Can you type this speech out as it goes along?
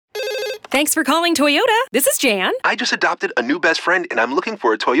Thanks for calling Toyota. This is Jan. I just adopted a new best friend, and I'm looking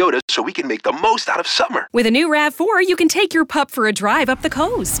for a Toyota so we can make the most out of summer. With a new RAV4, you can take your pup for a drive up the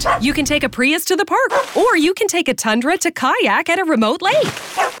coast. You can take a Prius to the park, or you can take a Tundra to kayak at a remote lake.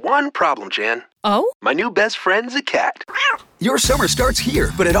 One problem, Jan. Oh? My new best friend's a cat. Your summer starts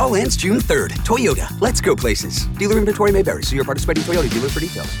here, but it all ends June 3rd. Toyota, let's go places. Dealer inventory may vary. See your participating Toyota dealer for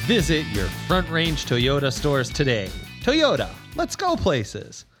details. Visit your Front Range Toyota stores today. Toyota, let's go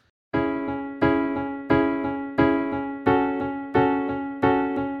places.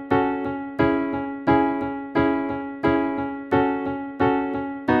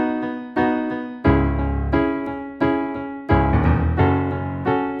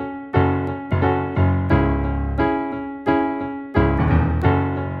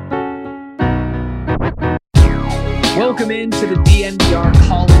 Welcome into the DNVR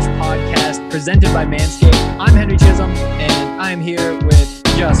College Podcast presented by Manscaped. I'm Henry Chisholm, and I'm here with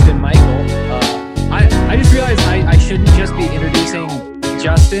Justin Michael. I just realized I shouldn't just be introducing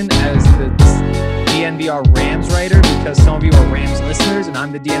Justin as the DNVR Rams writer because some of you are Rams listeners, and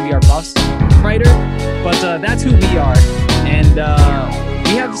I'm the DNVR Buffs writer. But that's who we are, and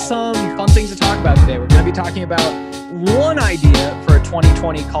we have some fun things to talk about today. We're going to be talking about one idea for a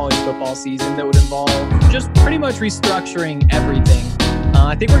 2020 college football season that would involve just pretty much restructuring everything.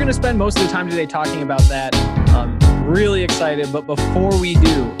 I think we're going to spend most of the time today talking about that. Really excited, but before we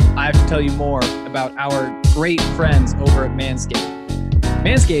do, I have to tell you more about our great friends over at Manscaped.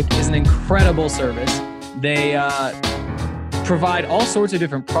 Manscaped is an incredible service. They provide all sorts of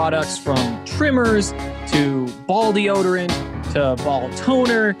different products, from trimmers to ball deodorant to ball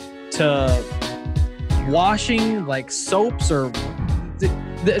toner to washing, like soaps or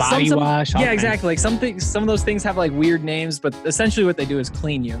body wash. Yeah, exactly. Like some of those things have like weird names, but essentially what they do is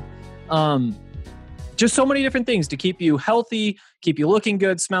clean you. Just so many different things to keep you healthy, keep you looking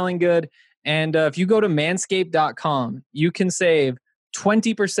good, smelling good. And if you go to manscaped.com, you can save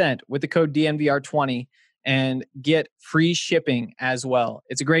 20% with the code DNVR20 and get free shipping as well.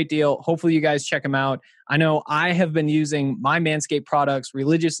 It's a great deal. Hopefully you guys check them out. I know I have been using my Manscaped products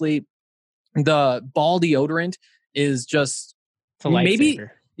religiously. The ball deodorant is just maybe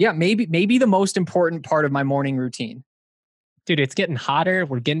the most important part of my morning routine. Dude, it's getting hotter.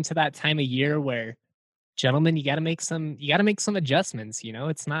 We're getting to that time of year where, gentlemen, you got to make some adjustments. You know,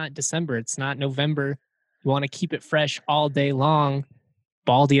 it's not December, it's not November. You want to keep it fresh all day long.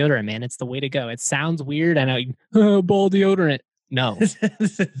 Ball deodorant, man, it's the way to go. It sounds weird. I know, ball deodorant. No,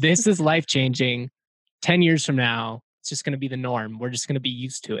 this is life-changing. 10 years from now, it's just going to be the norm. We're just going to be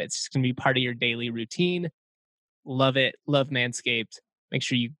used to it. It's just going to be part of your daily routine. Love it. Love Manscaped. Make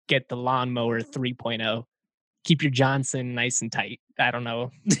sure you get the Lawnmower 3.0. Keep your Johnson nice and tight. I don't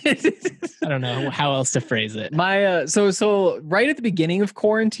know. I don't know how else to phrase it. My so right at the beginning of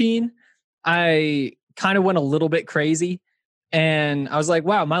quarantine, I kind of went a little bit crazy, and I was like,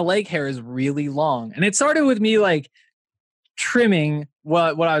 wow, my leg hair is really long. And it started with me like trimming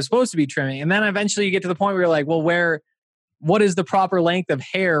what I was supposed to be trimming. And then eventually you get to the point where you're like, well, what is the proper length of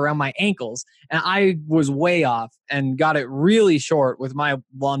hair around my ankles? And I was way off and got it really short with my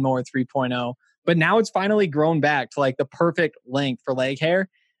Lawnmower 3.0. But now it's finally grown back to like the perfect length for leg hair.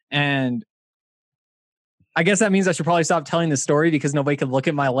 And I guess that means I should probably stop telling the story because nobody could look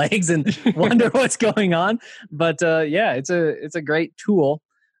at my legs and wonder what's going on. But yeah, it's a great tool,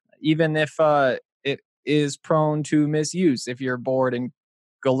 even if it is prone to misuse if you're bored and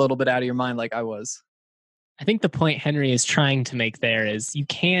go a little bit out of your mind like I was. I think the point Henry is trying to make there is you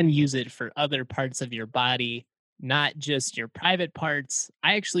can use it for other parts of your body, not just your private parts.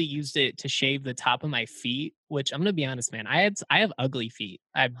 I actually used it to shave the top of my feet, which I'm going to be honest, man, I have ugly feet.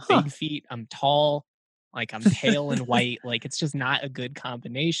 I have big feet. I'm tall, like I'm pale and white. Like it's just not a good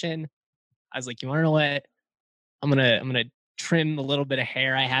combination. I was like, you want to know what? I'm going to trim the little bit of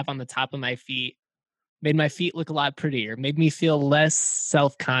hair I have on the top of my feet. Made my feet look a lot prettier. Made me feel less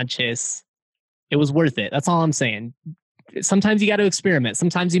self-conscious. It was worth it. That's all I'm saying. Sometimes you got to experiment.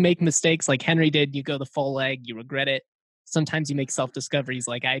 Sometimes you make mistakes like Henry did. You go the full leg. You regret it. Sometimes you make self-discoveries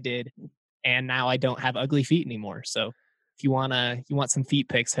like I did. And now I don't have ugly feet anymore. So if you want some feet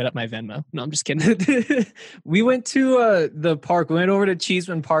pics, hit up my Venmo. No, I'm just kidding. We went to the park. We went over to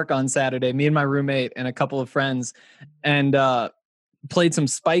Cheeseman Park on Saturday, me and my roommate and a couple of friends, and played some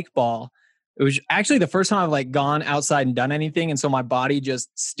spike ball. It was actually the first time I've like gone outside and done anything. And so my body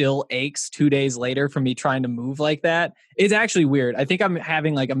just still aches 2 days later from me trying to move like that. It's actually weird. I think I'm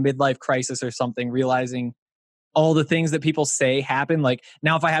having like a midlife crisis or something, realizing all the things that people say happen. Like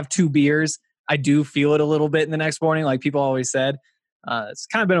now, if I have 2 beers, I do feel it a little bit in the next morning. Like people always said, it's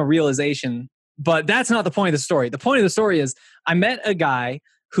kind of been a realization, but that's not the point of the story. The point of the story is I met a guy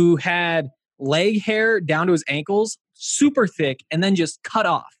who had leg hair down to his ankles, super thick, and then just cut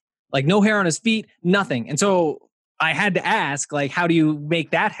off. Like no hair on his feet, nothing. And so I had to ask, like, how do you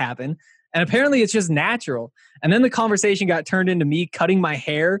make that happen? And apparently it's just natural. And then the conversation got turned into me cutting my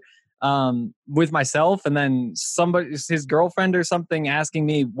hair with myself, and then somebody, his girlfriend or something, asking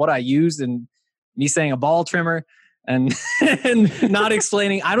me what I used, and me saying a ball trimmer, and and not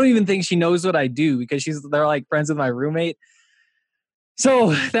explaining. I don't even think she knows what I do because they're like friends with my roommate.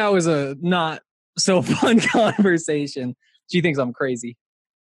 So that was a not so fun conversation. She thinks I'm crazy.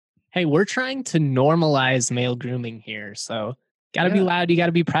 Hey, we're trying to normalize male grooming here. So gotta be loud, you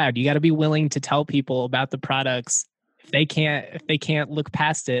gotta be proud. You gotta be willing to tell people about the products. If they can't look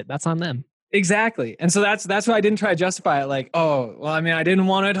past it, that's on them. Exactly. And so that's why I didn't try to justify it like, oh, well, I mean, I didn't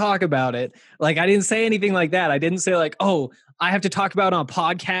want to talk about it. Like, I didn't say anything like that. I didn't say like, oh, I have to talk about it on a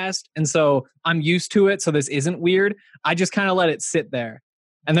podcast, and so I'm used to it, so this isn't weird. I just kind of let it sit there.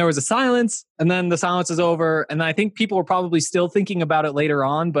 And there was a silence, and then the silence is over. And I think people were probably still thinking about it later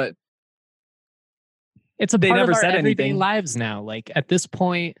on, but it's a they part never of our said everyday anything. lives now. Like at this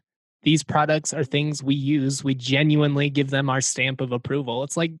point, these products are things we use. We genuinely give them our stamp of approval.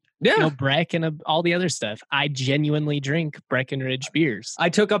 It's like, Breck and all the other stuff. I genuinely drink Breckenridge beers. I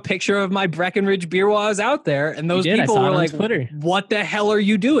took a picture of my Breckenridge beer while I was out there, and those people were like, Twitter. What the hell are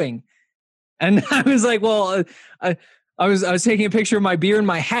you doing? And I was like, well, I was taking a picture of my beer and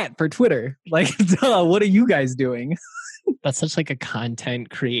my hat for Twitter. Like, duh, what are you guys doing? That's such like a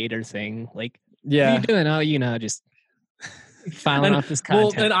content creator thing. Like, yeah. what are you doing? Oh, just filing off this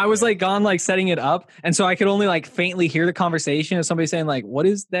content. Well, and I was like gone, like setting it up. And so I could only like faintly hear the conversation of somebody saying like, what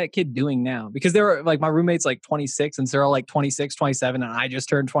is that kid doing now? Because they were like, my roommate's like 26 and they're all like 26, 27. And I just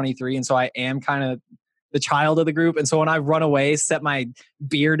turned 23. And so I am kind of the child of the group. And so when I run away, set my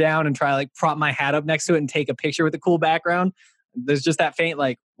beer down and try like prop my hat up next to it and take a picture with a cool background, there's just that faint,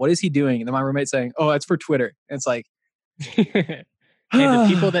 like, what is he doing? And then my roommate's saying, oh, it's for Twitter. And it's like, hey, the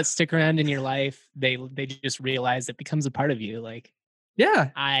people that stick around in your life, they just realize it becomes a part of you. Like,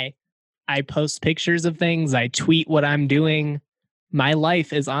 yeah, I post pictures of things. I tweet what I'm doing. My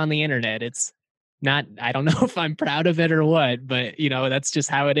life is on the internet. It's not, I don't know if I'm proud of it or what, but that's just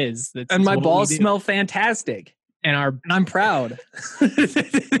how it is. And my balls smell fantastic. And I'm proud. I was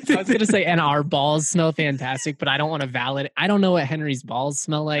going to say, and our balls smell fantastic, but I don't want to validate. I don't know what Henry's balls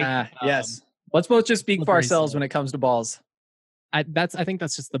smell like. Yes. Let's both just speak for ourselves when it comes to balls. I think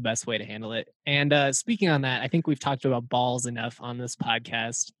that's just the best way to handle it. And speaking on that, I think we've talked about balls enough on this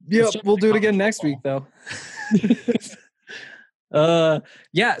podcast. Yeah, we'll do it again next week, though.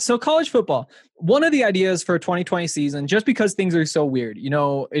 So college football. One of the ideas for 2020 season, just because things are so weird,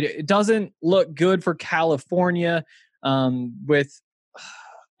 it doesn't look good for California with,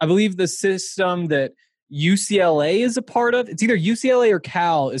 I believe, the system that UCLA is a part of. It's either UCLA or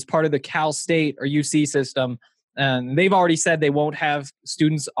Cal is part of the Cal State or UC system. And they've already said they won't have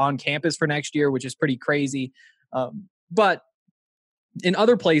students on campus for next year, which is pretty crazy. But in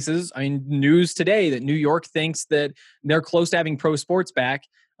other places, I mean, news today that New York thinks that they're close to having pro sports back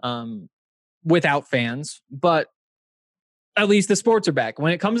without fans. But at least the sports are back.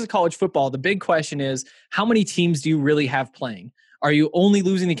 When it comes to college football, the big question is, how many teams do you really have playing? Are you only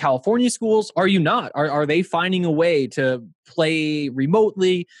losing the California schools? Are you not? Are they finding a way to play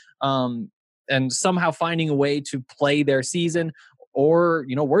remotely? And somehow finding a way to play their season? Or,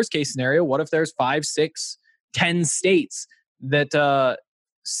 worst case scenario, what if there's 5, 6, 10 states that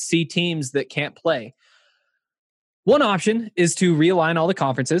see teams that can't play? One option is to realign all the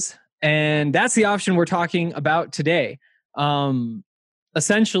conferences, and that's the option we're talking about today.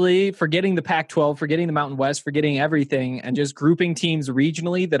 Essentially, forgetting the Pac-12, forgetting the Mountain West, forgetting everything, and just grouping teams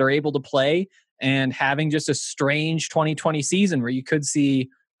regionally that are able to play and having just a strange 2020 season where you could see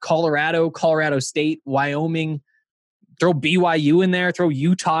Colorado State, Wyoming, throw BYU in there, throw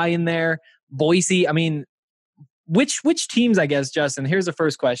Utah in there, Boise. I mean, which teams, I guess, Justin, here's the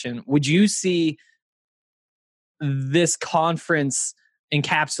first question. Would you see this conference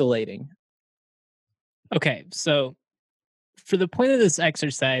encapsulating? Okay, so for the point of this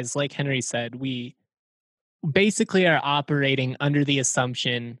exercise, like Henry said, we basically are operating under the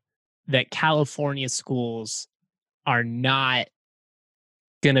assumption that California schools are not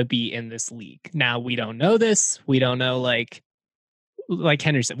going to be in this league. Now, we don't know this. We don't know, like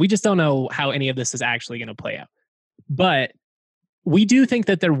Henry said, we just don't know how any of this is actually going to play out. But we do think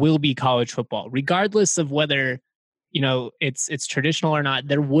that there will be college football, regardless of whether, it's traditional or not.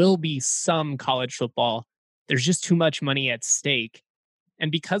 There will be some college football. There's just too much money at stake.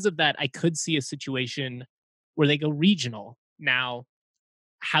 And because of that, I could see a situation where they go regional. Now,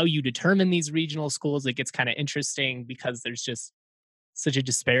 how you determine these regional schools, it gets kind of interesting because there's just such a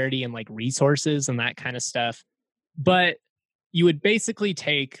disparity in like resources and that kind of stuff. But you would basically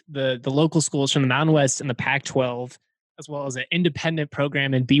take the local schools from the Mountain West and the Pac-12, as well as an independent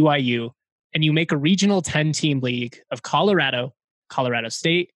program in BYU, and you make a regional 10-team league of Colorado, Colorado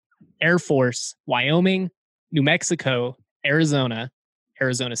State, Air Force, Wyoming, New Mexico, Arizona,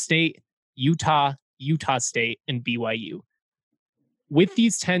 Arizona State, Utah, Utah State, and BYU. With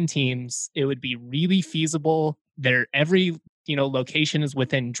these 10 teams, it would be really feasible. Every location is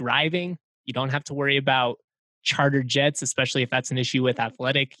within driving. You don't have to worry about charter jets, especially if that's an issue with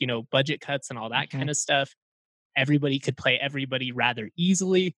athletic, budget cuts and all that kind of stuff. Everybody could play everybody rather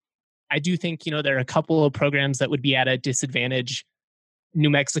easily. I do think, there are a couple of programs that would be at a disadvantage. New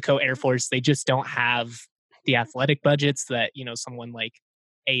Mexico Air Force, they just don't have the athletic budgets that, someone like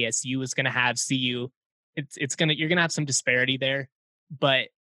ASU is going to have. CU, you're going to have some disparity there, but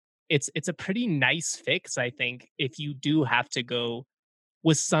it's a pretty nice fix, I think, if you do have to go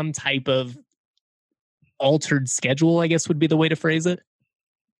with some type of altered schedule, I guess would be the way to phrase it.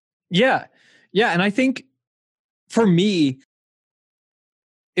 Yeah. And I think for me,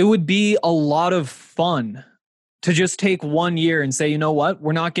 it would be a lot of fun to just take 1 year and say, you know what,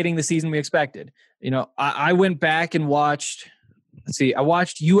 we're not getting the season we expected. I went back and watched, I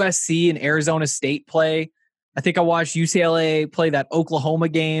watched USC and Arizona State play. I think I watched UCLA play that Oklahoma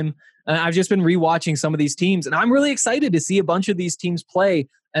game. And I've just been rewatching some of these teams, and I'm really excited to see a bunch of these teams play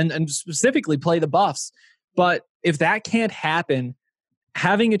and specifically play the Buffs. But if that can't happen,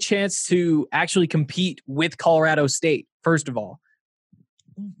 having a chance to actually compete with Colorado State, first of all,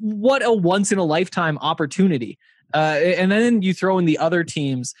 what a once in a lifetime opportunity. And then you throw in the other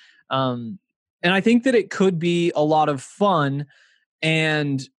teams. And I think that it could be a lot of fun,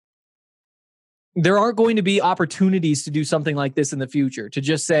 and there aren't going to be opportunities to do something like this in the future, to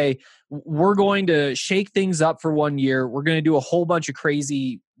just say, we're going to shake things up for 1 year. We're going to do a whole bunch of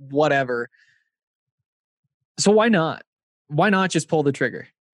crazy whatever. So why not? Why not just pull the trigger?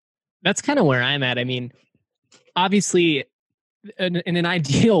 That's kind of where I'm at. I mean, obviously, in an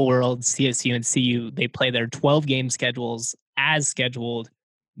ideal world, CSU and CU, they play their 12-game schedules as scheduled.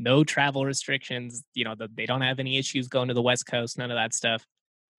 No travel restrictions. They don't have any issues going to the West Coast, none of that stuff.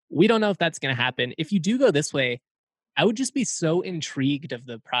 We don't know if that's going to happen. If you do go this way, I would just be so intrigued of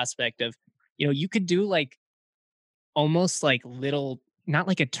the prospect of, you could do like almost like little, not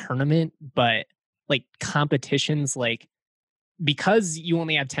like a tournament, but like competitions, like, because you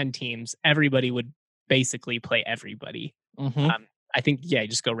only have 10 teams, everybody would basically play everybody. Mm-hmm. I think,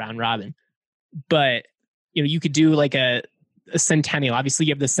 just go round robin. But, you could do like a Centennial. Obviously,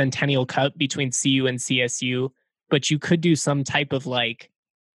 you have the Centennial Cup between CU and CSU, but you could do some type of like,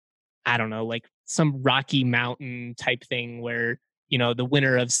 I don't know, like some Rocky Mountain type thing where, the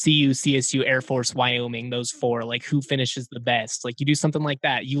winner of CU, CSU, Air Force, Wyoming, those four, like who finishes the best. Like you do something like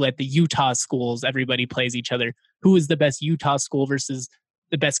that. You let the Utah schools, everybody plays each other. Who is the best Utah school versus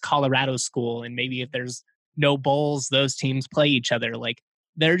the best Colorado school? And maybe if there's no bowls, those teams play each other. Like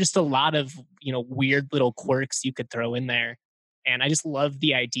there are just a lot of, weird little quirks you could throw in there. And I just love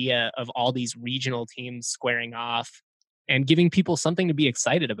the idea of all these regional teams squaring off and giving people something to be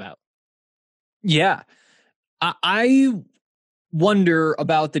excited about. Yeah. I wonder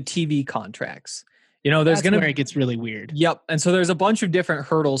about the TV contracts. There's going to where it gets really weird. Yep. And so there's a bunch of different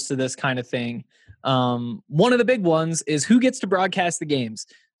hurdles to this kind of thing. One of the big ones is who gets to broadcast the games.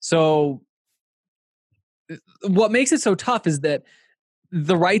 So what makes it so tough is that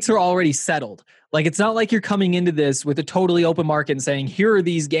the rights are already settled. Like, it's not like you're coming into this with a totally open market and saying, here are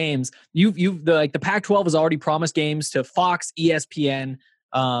these games. The Pac-12 has already promised games to Fox, ESPN,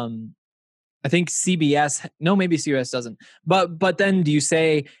 I think CBS, no, maybe CBS doesn't. But then do you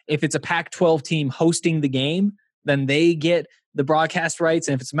say if it's a Pac-12 team hosting the game, then they get the broadcast rights?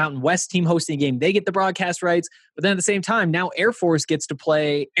 And if it's a Mountain West team hosting a game, they get the broadcast rights. But then at the same time, now Air Force gets to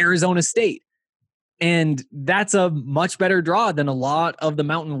play Arizona State. And that's a much better draw than a lot of the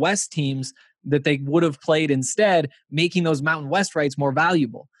Mountain West teams that they would have played instead, making those Mountain West rights more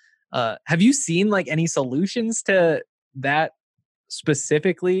valuable. Have you seen like any solutions to that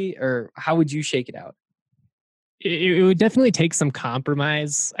specifically, or how would you shake it out? It would definitely take some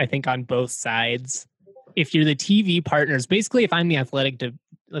compromise, I think, on both sides. If you're the TV partners, basically, if I'm the athletic,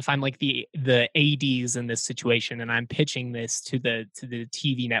 if I'm like the ADs in this situation, and I'm pitching this to the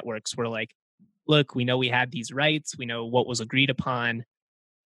TV networks, we're like, look, we know we had these rights, we know what was agreed upon.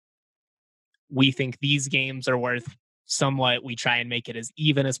 We think these games are worth somewhat. We try and make it as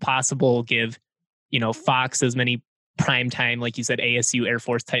even as possible. Give, Fox as many primetime, like you said, ASU Air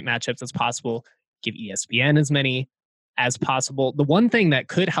Force type matchups as possible. Give ESPN as many as possible. The one thing that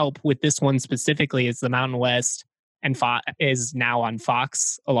could help with this one specifically is the Mountain West and is now on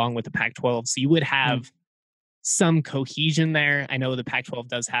Fox along with the Pac-12. So you would have some cohesion there. I know the Pac-12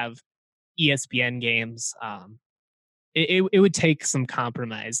 does have ESPN games. It would take some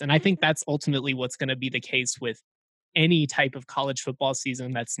compromise. And I think that's ultimately what's going to be the case with any type of college football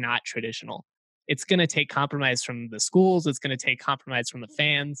season that's not traditional. It's going to take compromise from the schools. It's going to take compromise from the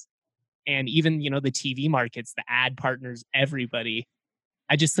fans. And even, the TV markets, the ad partners, everybody.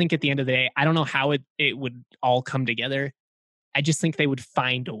 I just think at the end of the day, I don't know how it would all come together. I just think they would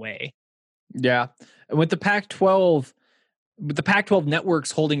find a way. Yeah. And with the Pac-12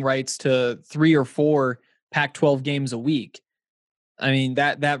 networks holding rights to 3 or 4 Pac-12 games a week, I mean,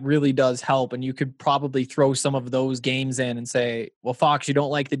 that really does help. And you could probably throw some of those games in and say, well, Fox, you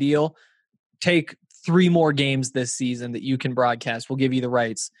don't like the deal? Take 3 more games this season that you can broadcast. We'll give you the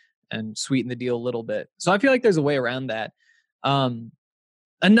rights and sweeten the deal a little bit. So I feel like there's a way around that.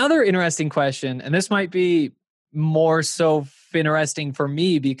 Another interesting question, and this might be more so interesting for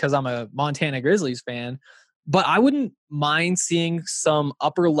me because I'm a Montana Grizzlies fan, but I wouldn't mind seeing some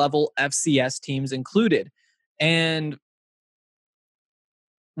upper level FCS teams included. And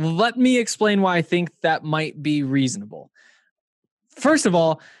let me explain why I think that might be reasonable. First of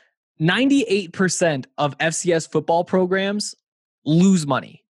all, 98% of FCS football programs lose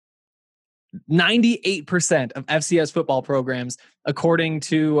money. 98% of FCS football programs, according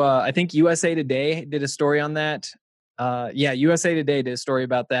to, I think USA Today did a story on that. USA Today did a story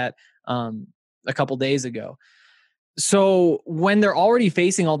about that a couple days ago. So when they're already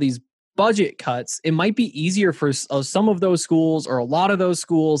facing all these budget cuts, it might be easier for some of those schools or a lot of those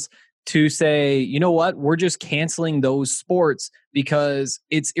schools to say, you know what, we're just canceling those sports because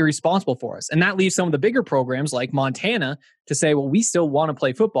it's irresponsible for us. And that leaves some of the bigger programs like Montana to say, well, we still want to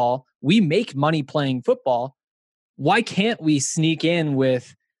play football. We make money playing football. Why can't we sneak in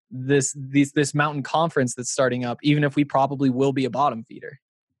with this mountain conference that's starting up, even if we probably will be a bottom feeder?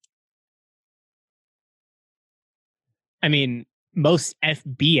 I mean, most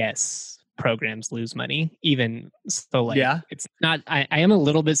FBS programs lose money, even so. It's not. I am a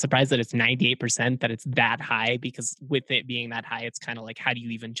little bit surprised that it's 98%, that it's that high, because with it being that high, it's kind of like, how do you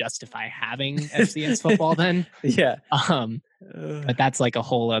even justify having FCS football then? Yeah. But that's like a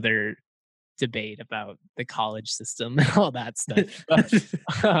whole other debate about the college system and all that stuff. But,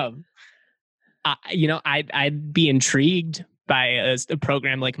 I'd be intrigued by a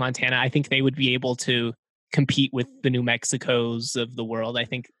program like Montana. I think they would be able to compete with the New Mexicos of the world. I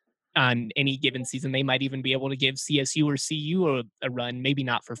think on any given season, they might even be able to give CSU or CU a run, maybe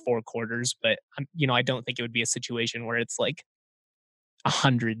not for 4 quarters, but I don't think it would be a situation where it's like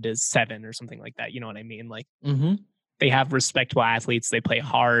 100-7 or something like that. You know what I mean? Like, They have respectable athletes. They play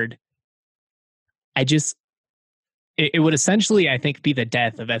hard. It would essentially, I think, be the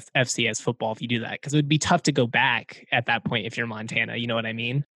death of FCS football if you do that, because it would be tough to go back at that point if you're Montana. You know what I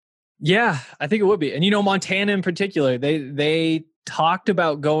mean? Yeah, I think it would be. And, Montana in particular, they talked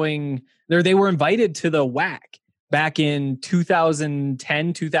about going there. They were invited to the WAC back in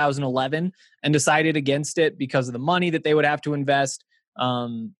 2010, 2011, and decided against it because of the money that they would have to invest.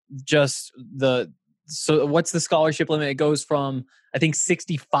 So what's the scholarship limit? It goes from, I think,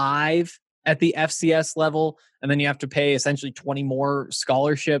 65 at the FCS level, and then you have to pay essentially 20 more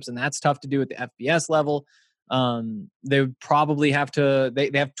scholarships, and that's tough to do at the FBS level. They would probably have to, they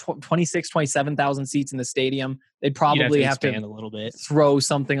have 27,000 seats in the stadium. They'd probably have to a little bit, throw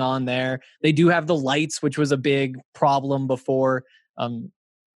something on there. They do have the lights, which was a big problem before.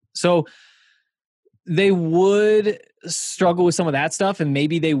 So they would struggle with some of that stuff, and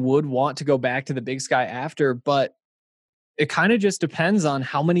maybe they would want to go back to the Big Sky after, but it kind of just depends on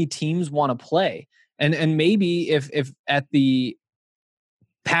how many teams want to play. And maybe if at the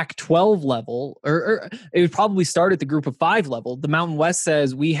Pac-12 level, or it would probably start at the Group of 5 level. The Mountain West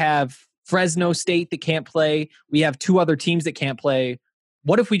says we have Fresno State that can't play. We have 2 other teams that can't play.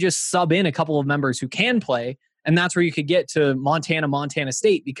 What if we just sub in a couple of members who can play? And that's where you could get to Montana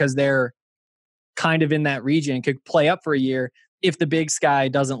State, because they're kind of in that region, could play up for a year if the Big Sky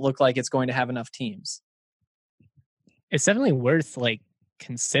doesn't look like it's going to have enough teams. It's definitely worth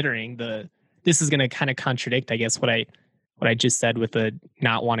considering. This is going to kind of contradict, I guess, what I just said with the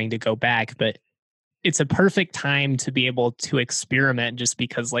not wanting to go back, but it's a perfect time to be able to experiment, just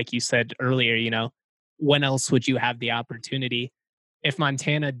because, like you said earlier, when else would you have the opportunity? If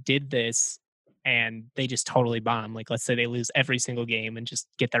Montana did this and they just totally bomb, like let's say they lose every single game and just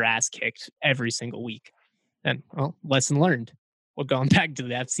get their ass kicked every single week, then, well, lesson learned. We're going back to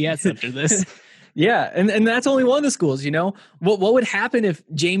the FCS after this. Yeah, and that's only one of the schools, What would happen if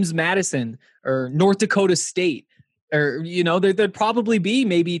James Madison or North Dakota State or, there'd probably be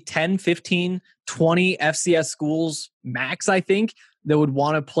maybe 10, 15, 20 FCS schools max, I think, that would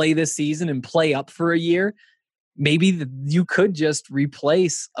want to play this season and play up for a year. Maybe you could just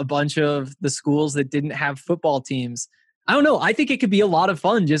replace a bunch of the schools that didn't have football teams. I don't know. I think it could be a lot of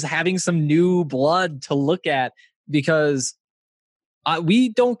fun just having some new blood to look at, because we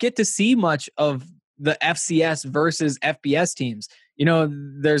don't get to see much of the FCS versus FBS teams.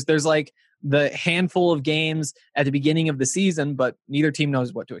 There's like the handful of games at the beginning of the season, but neither team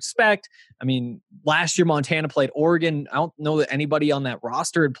knows what to expect. I mean, last year Montana played Oregon. I don't know that anybody on that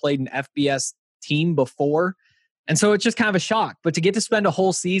roster had played an FBS team before. And so it's just kind of a shock. But to get to spend a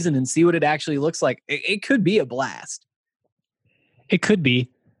whole season and see what it actually looks like, it could be a blast. It could be.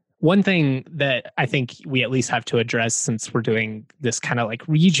 One thing that I think we at least have to address, since we're doing this kind of like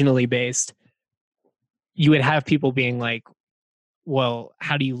regionally based, you would have people being like, well,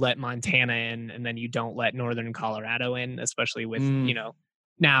 how do you let Montana in and then you don't let Northern Colorado in, especially with,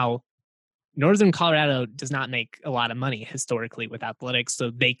 now Northern Colorado does not make a lot of money historically with athletics.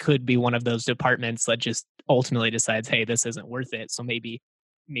 So they could be one of those departments that just ultimately decides, hey, this isn't worth it. So maybe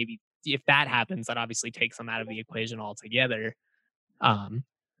if that happens, that obviously takes them out of the equation altogether.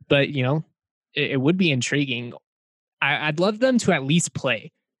 But it would be intriguing. I'd love them to at least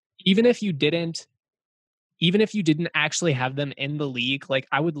play, even if you didn't actually have them in the league. Like,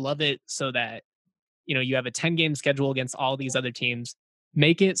 I would love it so that, you have a 10-game schedule against all these other teams.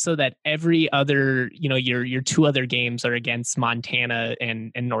 Make it so that every other, your 2 other games are against Montana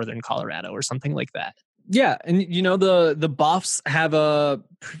and Northern Colorado or something like that. Yeah. And, the Buffs have a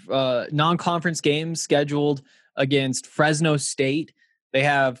non-conference game scheduled against Fresno State. They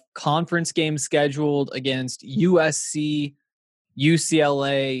have conference games scheduled against USC,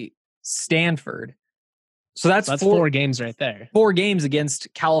 UCLA, Stanford. So that's 4 games right there. 4 games against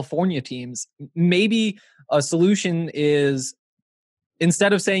California teams. Maybe a solution is,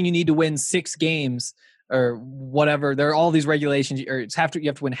 instead of saying you need to win 6 games or whatever, there are all these regulations, or you have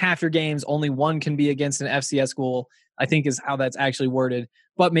to win half your games. Only 1 can be against an FCS school, I think is how that's actually worded.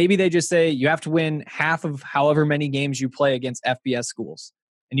 But maybe they just say you have to win half of however many games you play against FBS schools.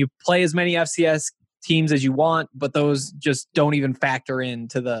 And you play as many FCS teams as you want, but those just don't even factor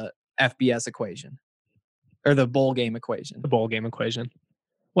into the FBS equation. Or the bowl game equation. The bowl game equation.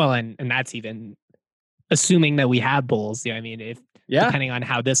 Well, and that's even assuming that we have bowls. I mean, depending on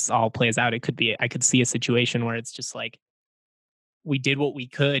how this all plays out, it could be, I could see a situation where it's just like, we did what we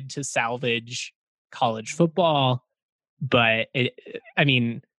could to salvage college football, but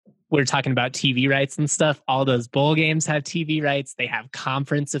we're talking about TV rights and stuff. All those bowl games have TV rights. They have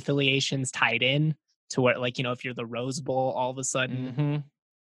conference affiliations tied in to where, like, if you're the Rose Bowl, all of a sudden,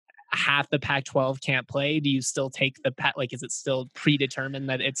 half the Pac-12 can't play. Do you still take the is it still predetermined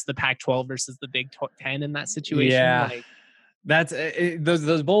that it's the Pac-12 versus the Big 10 in that situation? Yeah, that's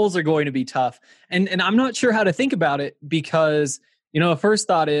those bowls are going to be tough, and I'm not sure how to think about it, because the first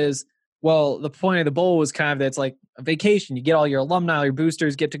thought is, well, the point of the bowl was kind of that it's like a vacation. You get all your alumni, all your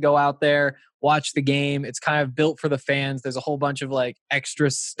boosters get to go out there, watch the game. It's kind of built for the fans. There's a whole bunch of like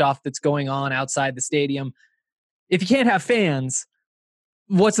extra stuff that's going on outside the stadium. If you can't have fans,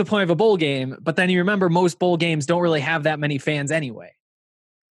 what's the point of a bowl game? But then you remember most bowl games don't really have that many fans anyway.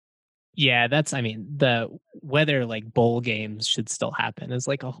 Yeah, the whether like bowl games should still happen is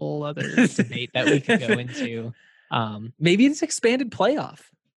like a whole other debate that we could go into. Maybe it's expanded playoff.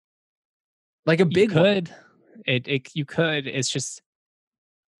 Like a big one. You could. It's just,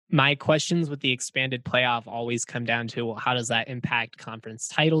 my questions with the expanded playoff always come down to, well, how does that impact conference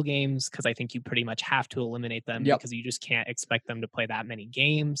title games? Because I think you pretty much have to eliminate them, because you just can't expect them to play that many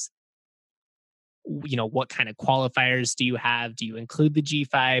games. What kind of qualifiers do you have? Do you include the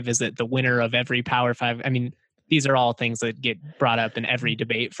G5? Is it the winner of every Power 5? I mean, these are all things that get brought up in every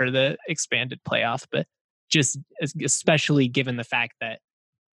debate for the expanded playoff, but just especially given the fact that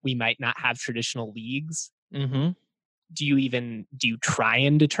we might not have traditional leagues. Do you try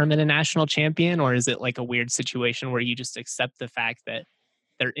and determine a national champion, or is it like a weird situation where you just accept the fact that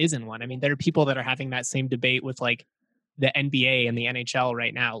there isn't one? I mean, there are people that are having that same debate with like the NBA and the NHL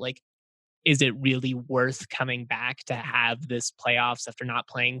right now. Like, is it really worth coming back to have this playoffs after not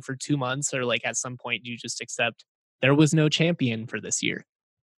playing for 2 months? Or like, at some point, do you just accept there was no champion for this year?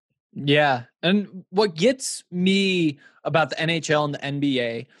 Yeah. And what gets me about the NHL and the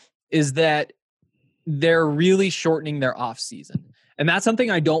NBA is that they're really shortening their off season. And that's something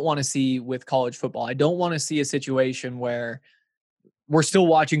I don't want to see with college football. I don't want to see a situation where we're still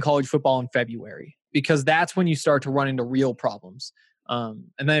watching college football in February, because that's when you start to run into real problems. And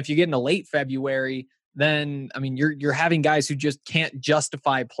then if you get into late February, then, I mean, you're having guys who just can't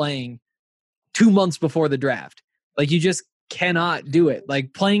justify playing 2 months before the draft. Like, you just cannot do it.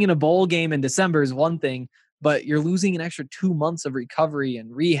 Like, playing in a bowl game in December is one thing, but you're losing an extra 2 months of recovery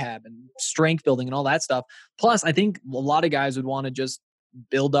and rehab and strength building and all that stuff. Plus, I think a lot of guys would want to just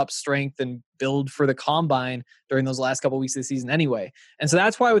build up strength and build for the combine during those last couple of weeks of the season anyway. And so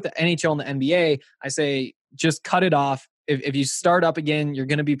that's why with the NHL and the NBA, I say just cut it off. If you start up again, you're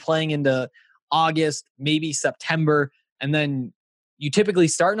going to be playing into August, maybe September, and then you typically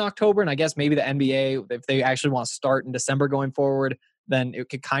start in October. And I guess maybe the NBA, if they actually want to start in December going forward, then it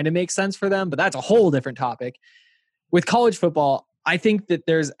could kind of make sense for them. But that's a whole different topic. With college football, I think that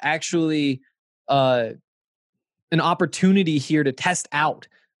there's actually an opportunity here to test out.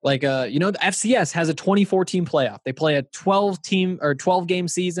 Like, the FCS has a 24-team playoff. They play a 12-game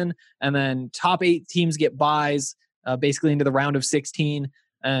season, and then top 8 teams get byes basically into the round of 16,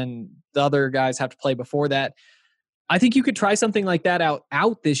 and the other guys have to play before that. I think you could try something like that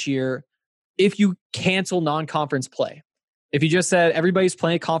out this year if you cancel non-conference play. If you just said everybody's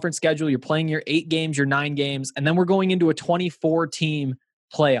playing a conference schedule, you're playing your 8 games, your 9 games, and then we're going into a 24-team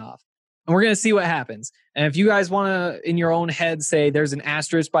playoff. And we're going to see what happens. And if you guys want to, in your own head, say there's an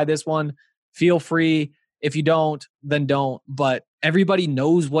asterisk by this one, feel free. If you don't, then don't. But everybody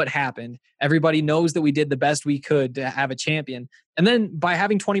knows what happened. Everybody knows that we did the best we could to have a champion. And then by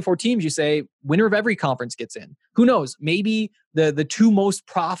having 24 teams, you say winner of every conference gets in. Who knows? Maybe the 2 most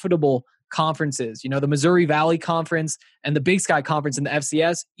profitable conferences, the Missouri Valley Conference and the Big Sky Conference in the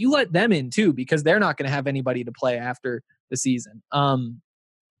FCS, you let them in too, because they're not going to have anybody to play after the season.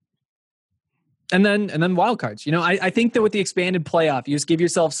 And then wild cards. I think that with the expanded playoff, you just give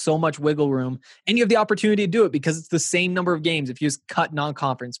yourself so much wiggle room, and you have the opportunity to do it because it's the same number of games if you just cut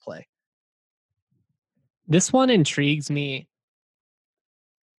non-conference play. This one intrigues me.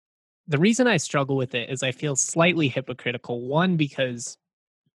 The reason I struggle with it is I feel slightly hypocritical. One, because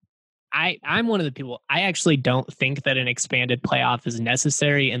I'm one of the people, I actually don't think that an expanded playoff is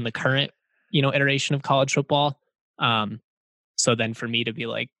necessary in the current, iteration of college football. So then for me to be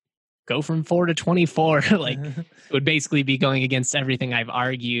like, go from 4 to 24, like it would basically be going against everything I've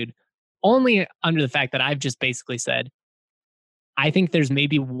argued, only under the fact that I've just basically said, I think there's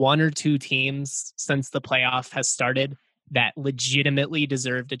maybe 1 or 2 teams since the playoff has started that legitimately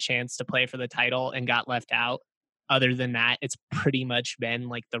deserved a chance to play for the title and got left out. Other than that, it's pretty much been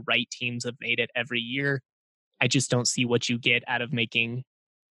like the right teams have made it every year. I just don't see what you get out of making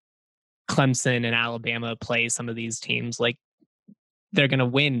Clemson and Alabama play some of these teams. Like, they're going to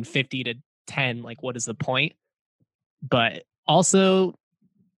win 50-10. Like, what is the point? But also,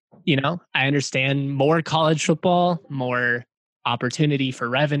 I understand more college football, more opportunity for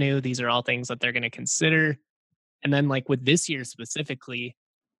revenue. These are all things that they're going to consider. And then, like, with this year specifically,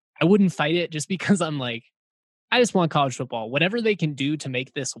 I wouldn't fight it just because I'm like, I just want college football. Whatever they can do to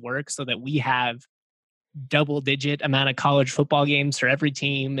make this work so that we have double-digit amount of college football games for every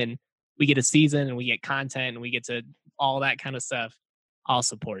team, and we get a season and we get content and we get to all that kind of stuff, I'll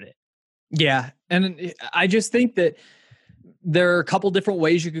support it. Yeah. And I just think that there are a couple different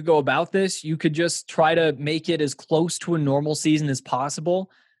ways you could go about this. You could just try to make it as close to a normal season as possible.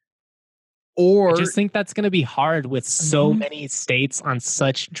 Or I just think that's going to be hard with so many states on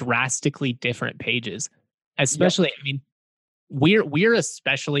such drastically different pages. Especially, I mean, we're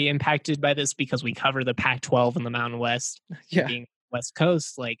especially impacted by this because we cover the Pac-12 and the Mountain West, being West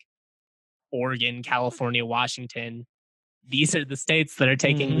Coast, like Oregon, California, Washington. These are the states that are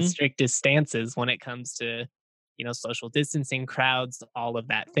taking the strictest stances when it comes to, social distancing, crowds, all of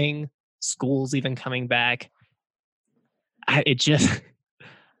that thing, schools even coming back. I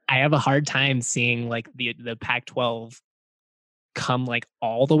have a hard time seeing like the Pac-12 come like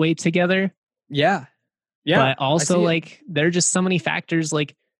all the way together. Yeah. But also like there are just so many factors.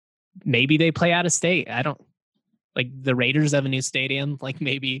 Like maybe they play out of state. I don't like the Raiders have a new stadium. Like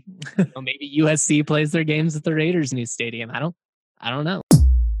maybe maybe USC plays their games at the Raiders' new stadium. I don't know.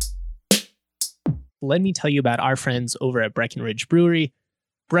 Let me tell you about our friends over at Breckenridge Brewery.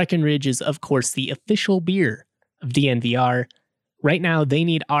 Breckenridge is, of course, the official beer of DNVR. Right now, they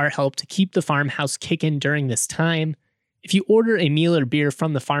need our help to keep the farmhouse kicking during this time. If you order a meal or beer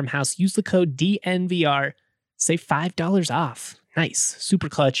from the farmhouse, use the code DNVR, save $5 off. Nice, super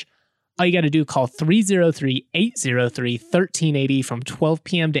clutch. All you got to do, call 303-803-1380 from 12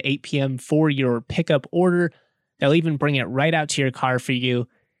 p.m. to 8 p.m. for your pickup order. They'll even bring it right out to your car for you.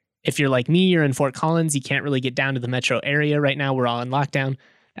 If you're like me, you're in Fort Collins, you can't really get down to the metro area right now. We're all in lockdown.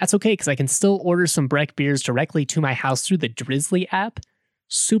 That's okay, because I can still order some Breck beers directly to my house through the Drizzly app.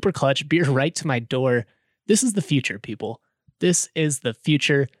 Super clutch, beer right to my door. This is the future, people. This is the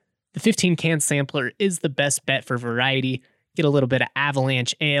future. The 15-can sampler is the best bet for variety. Get a little bit of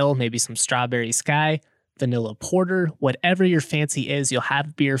Avalanche Ale, maybe some Strawberry Sky. vanilla porter, whatever your fancy is, you'll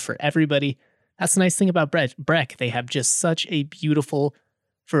have beer for everybody. That's the nice thing about Breck. They have just such a beautiful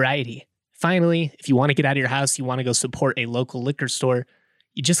variety. Finally, if you want to get out of your house, you want to go support a local liquor store,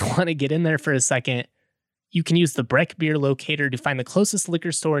 you just want to get in there for a second, you can use the Breck Beer Locator to find the closest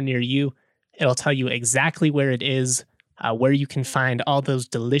liquor store near you. It'll tell you exactly where it is, where you can find all those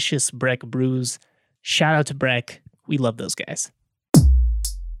delicious Breck brews. Shout out to Breck. We love those guys.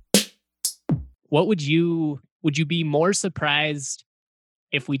 What would you be more surprised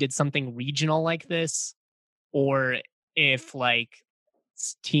if we did something regional like this, or if like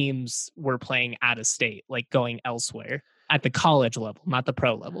teams were playing out of state, like going elsewhere at the college level, not the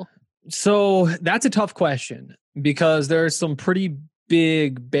pro level? So that's a tough question because there are some pretty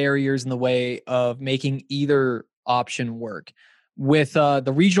big barriers in the way of making either option work. With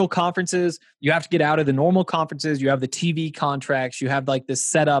the regional conferences, you have to get out of the normal conferences. You have the TV contracts. You have like this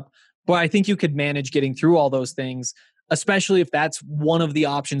setup. But I think you could manage getting through all those things, especially if that's one of the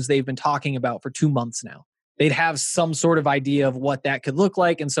options they've been talking about for 2 months now. They'd have some sort of idea of what that could look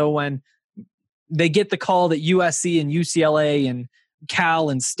like. And so when they get the call that USC and UCLA and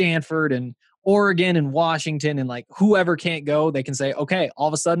Cal and Stanford and Oregon and Washington and like whoever can't go, they can say, okay, all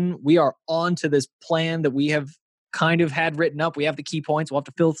of a sudden we are on to this plan that we have kind of had written up. We have the key points. We'll have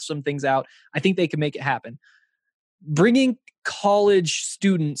to fill some things out. I think they can make it happen. Bringing college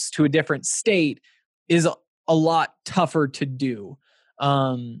students to a different state is a lot tougher to do.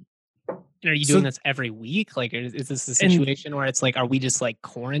 Are you doing this every week? Like, is this a situation where it's like, are we just like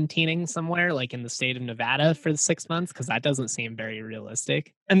quarantining somewhere, like in the state of Nevada for the 6 months? Because that doesn't seem very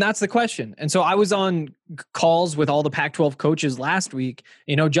realistic. And that's the question. And so I was on calls with all the Pac-12 coaches last week.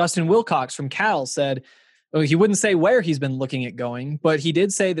 You know, Justin Wilcox from Cal said, well, he wouldn't say where he's been looking at going, but he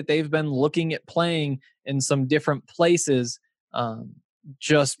did say that they've been looking at playing in some different places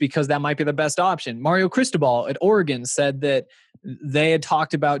just because that might be the best option. Mario Cristobal at Oregon said that they had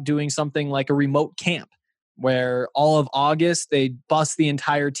talked about doing something like a remote camp where all of August they bus the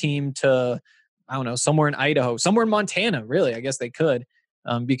entire team to, I don't know, somewhere in Idaho, somewhere in Montana, really. I guess they could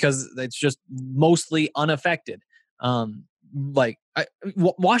because it's just mostly unaffected.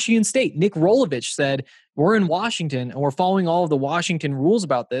 Washington State, Nick Rolovich said, we're in Washington and we're following all of the Washington rules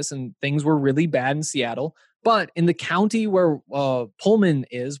about this, and things were really bad in Seattle. But in the county where Pullman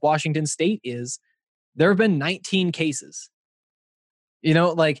is, Washington State is, there have been 19 cases. You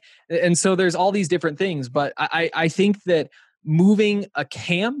know, like, and so there's all these different things. But I think that moving a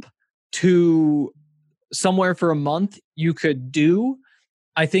camp to somewhere for a month, you could do.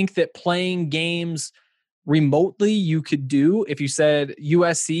 I think that playing games remotely you could do. If you said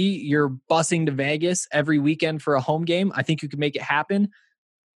USC, you're busing to Vegas every weekend for a home game, I think you could make it happen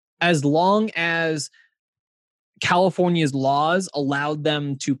as long as California's laws allowed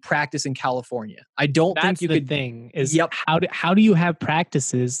them to practice in California. I don't think you could. That's the thing is, how do you have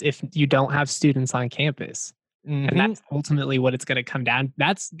practices if you don't have students on campus? Mm-hmm. And that's ultimately what it's going to come down.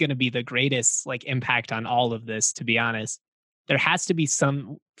 That's going to be the greatest like impact on all of this, to be honest. There has to be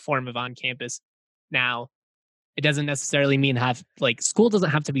some form of on campus. Now, it doesn't necessarily mean school doesn't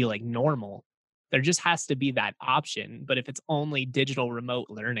have to be like normal. There just has to be that option. But if it's only digital remote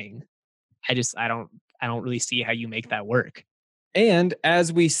learning, I don't really see how you make that work. And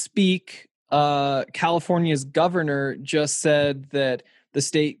as we speak, California's governor just said that the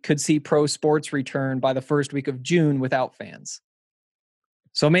state could see pro sports return by the first week of June without fans.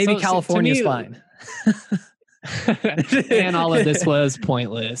 So maybe California's fine. And all of this was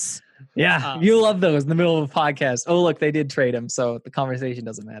pointless. Yeah, you love those in the middle of a podcast. Oh, look, they did trade him, so the conversation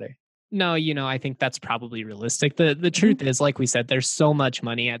doesn't matter. No, I think that's probably realistic. The truth is, like we said, there's so much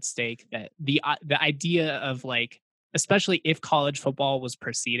money at stake that the idea of like, especially if college football was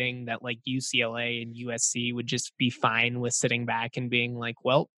proceeding, that like UCLA and USC would just be fine with sitting back and being like,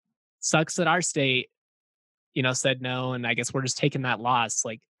 well, sucks that our state, said no, and I guess we're just taking that loss.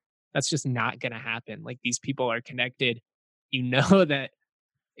 Like, that's just not going to happen. Like, these people are connected. That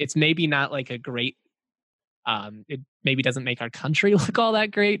it's maybe not like a great, it maybe doesn't make our country look all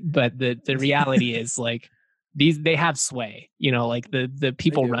that great, but the reality is like they have sway, like the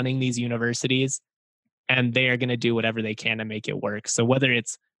people running these universities, and they are going to do whatever they can to make it work. So whether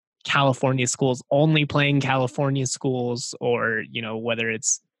it's California schools only playing California schools, or, whether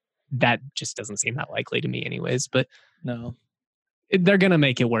it's, that just doesn't seem that likely to me anyways, but no, they're going to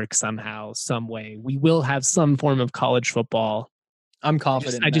make it work somehow, some way. We will have some form of college football. I'm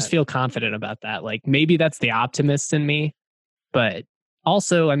confident. I just feel confident about that. Like, maybe that's the optimist in me, but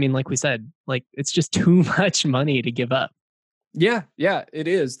also, I mean, like we said, like, it's just too much money to give up. Yeah, it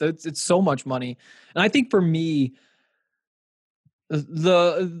is. It's so much money. And I think for me,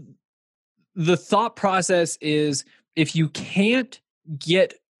 the the thought process is, if you can't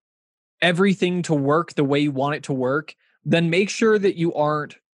get everything to work the way you want it to work, then make sure that you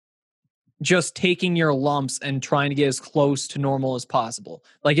aren't just taking your lumps and trying to get as close to normal as possible.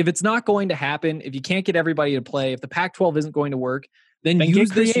 Like, if it's not going to happen, if you can't get everybody to play, if the Pac-12 isn't going to work, then use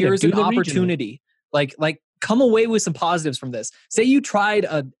this year as an opportunity. Like come away with some positives from this. Say you tried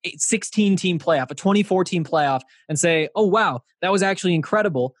a 16-team playoff, a 24-team playoff, and say, oh, wow, that was actually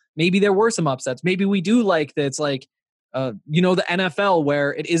incredible. Maybe there were some upsets. Maybe we do like that. It's like, the NFL,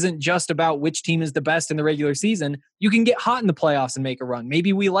 where it isn't just about which team is the best in the regular season. You can get hot in the playoffs and make a run.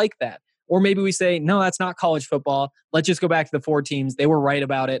 Maybe we like that. Or maybe we say, no, that's not college football. Let's just go back to the 4 teams. They were right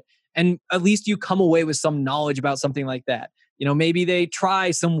about it. And at least you come away with some knowledge about something like that. Maybe they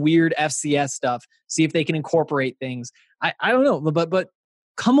try some weird FCS stuff, see if they can incorporate things. I don't know, but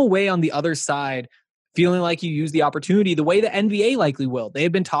come away on the other side feeling like you use the opportunity the way the NBA likely will. They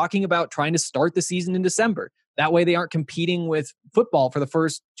have been talking about trying to start the season in December. That way they aren't competing with football for the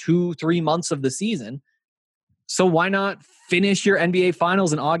first 2-3 months of the season. So why not finish your NBA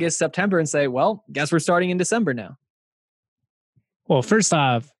finals in August, September, and say, well, guess we're starting in December now? Well, first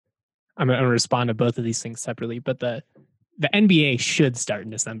off, I'm going to respond to both of these things separately, but the NBA should start in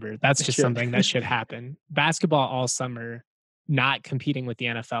December. That's just something that should happen. Basketball all summer, not competing with the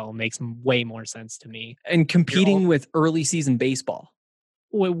NFL, makes way more sense to me. And competing with early season baseball,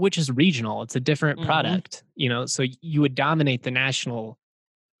 which is regional. It's a different product, so you would dominate the national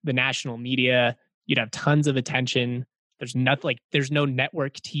media. You'd have tons of attention. There's no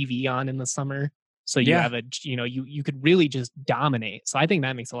network TV on in the summer. So you have you could really just dominate. So I think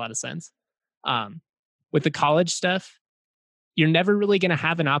that makes a lot of sense. With the college stuff, you're never really going to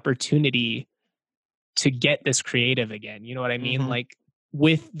have an opportunity to get this creative again. You know what I mean? Like,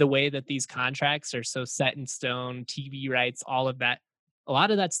 with the way that these contracts are so set in stone, TV rights, all of that, a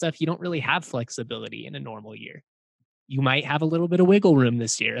lot of that stuff, you don't really have flexibility in a normal year. You might have a little bit of wiggle room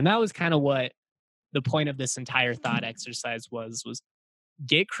this year. And that was kind of what the point of this entire thought exercise was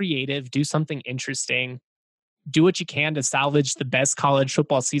get creative, do something interesting, do what you can to salvage the best college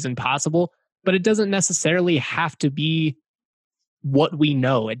football season possible. But it doesn't necessarily have to be what we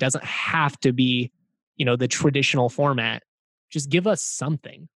know. It doesn't have to be, the traditional format. Just give us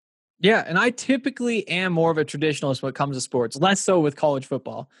something. Yeah, and I typically am more of a traditionalist when it comes to sports, less so with college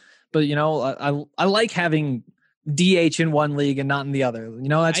football. But, I like having DH in one league and not in the other.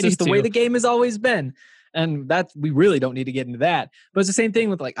 That's just the way the game has always been. And that we really don't need to get into that. But it's the same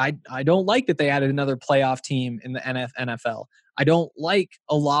thing with I don't like that they added another playoff team in the NFL. I don't like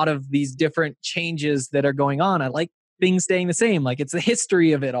a lot of these different changes that are going on. I like things staying the same. Like, it's the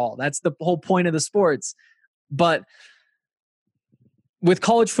history of it all. That's the whole point of the sports. But with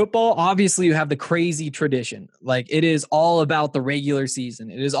college football, obviously you have the crazy tradition. Like, it is all about the regular season.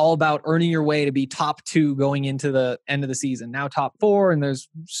 It is all about earning your way to be top 2 going into the end of the season. Now top 4, and there's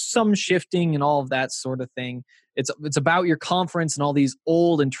some shifting and all of that sort of thing. It's about your conference and all these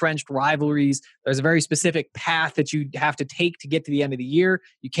old entrenched rivalries. There's a very specific path that you have to take to get to the end of the year.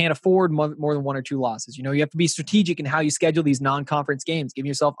 You can't afford more than 1 or 2 losses. You have to be strategic in how you schedule these non-conference games, giving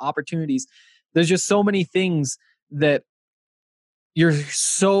yourself opportunities. There's just so many things that you're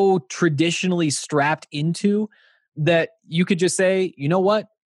so traditionally strapped into that you could just say, you know what?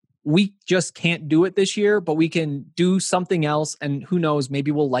 We just can't do it this year, but we can do something else. And who knows,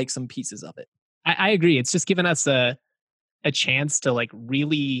 maybe we'll like some pieces of it. I agree. It's just given us a chance to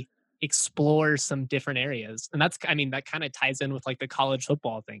really explore some different areas. And that kind of ties in with the college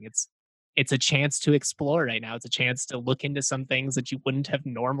football thing. It's a chance to explore right now. It's a chance to look into some things that you wouldn't have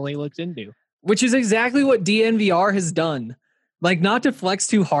normally looked into. Which is exactly what DNVR has done. Not to flex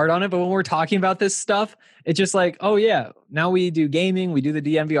too hard on it, but when we're talking about this stuff, it's just oh yeah, now we do gaming, we do the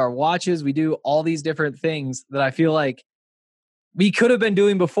DNVR watches, we do all these different things that I feel like we could have been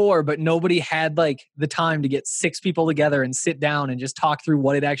doing before, but nobody had the time to get 6 people together and sit down and just talk through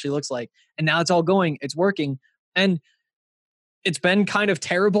what it actually looks like. And now it's all going, it's working. And it's been kind of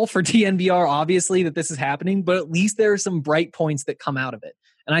terrible for DNVR, obviously, that this is happening, but at least there are some bright points that come out of it.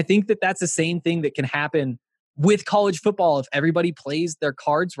 And I think that that's the same thing that can happen with college football if everybody plays their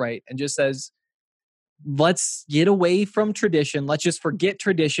cards right and just says, let's get away from tradition. Let's just forget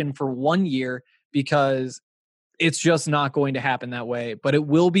tradition for 1 year, because it's just not going to happen that way. But it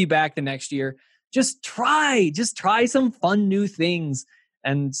will be back the next year. Just try some fun new things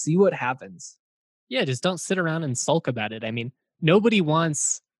and see what happens. Yeah, just don't sit around and sulk about it. Nobody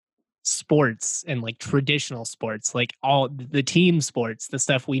wants sports and traditional sports, all the team sports, the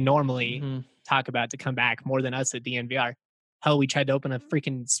stuff we normally talk about, to come back more than us at DNVR. Hell, we tried to open a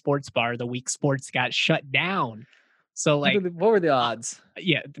freaking sports bar the week sports got shut down. So like, what were the odds?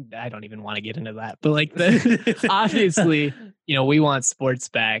 Yeah, I don't even want to get into that. But like, obviously, we want sports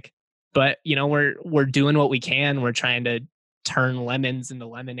back. But we're doing what we can. We're trying to turn lemons into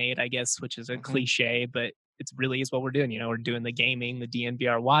lemonade, I guess, which is a cliche, but it's really is what we're doing. We're doing the gaming, the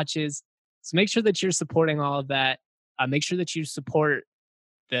DNVR watches. So make sure that you're supporting all of that. Make sure that you support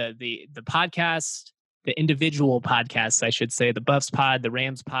the podcast, the individual podcasts, I should say, the Buffs pod, the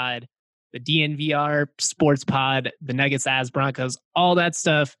Rams pod, the DNVR sports pod, the Nuggets, As, Broncos, all that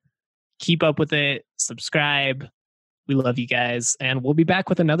stuff. Keep up with it. Subscribe. We love you guys. And we'll be back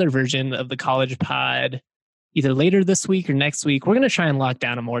with another version of the college pod either later this week or next week. We're going to try and lock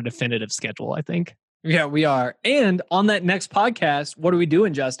down a more definitive schedule, I think. Yeah, we are. And on that next podcast, what are we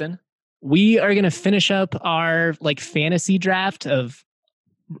doing, Justin? We are going to finish up our fantasy draft of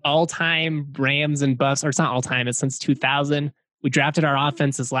all-time Rams and Buffs, or it's not all-time, it's since 2000. We drafted our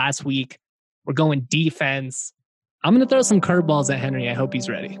offenses last week. We're going defense. I'm going to throw some curveballs at Henry. I hope he's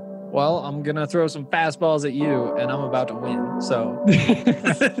ready. Well, I'm going to throw some fastballs at you, and I'm about to win. So.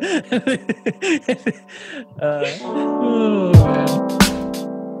 Oh, man.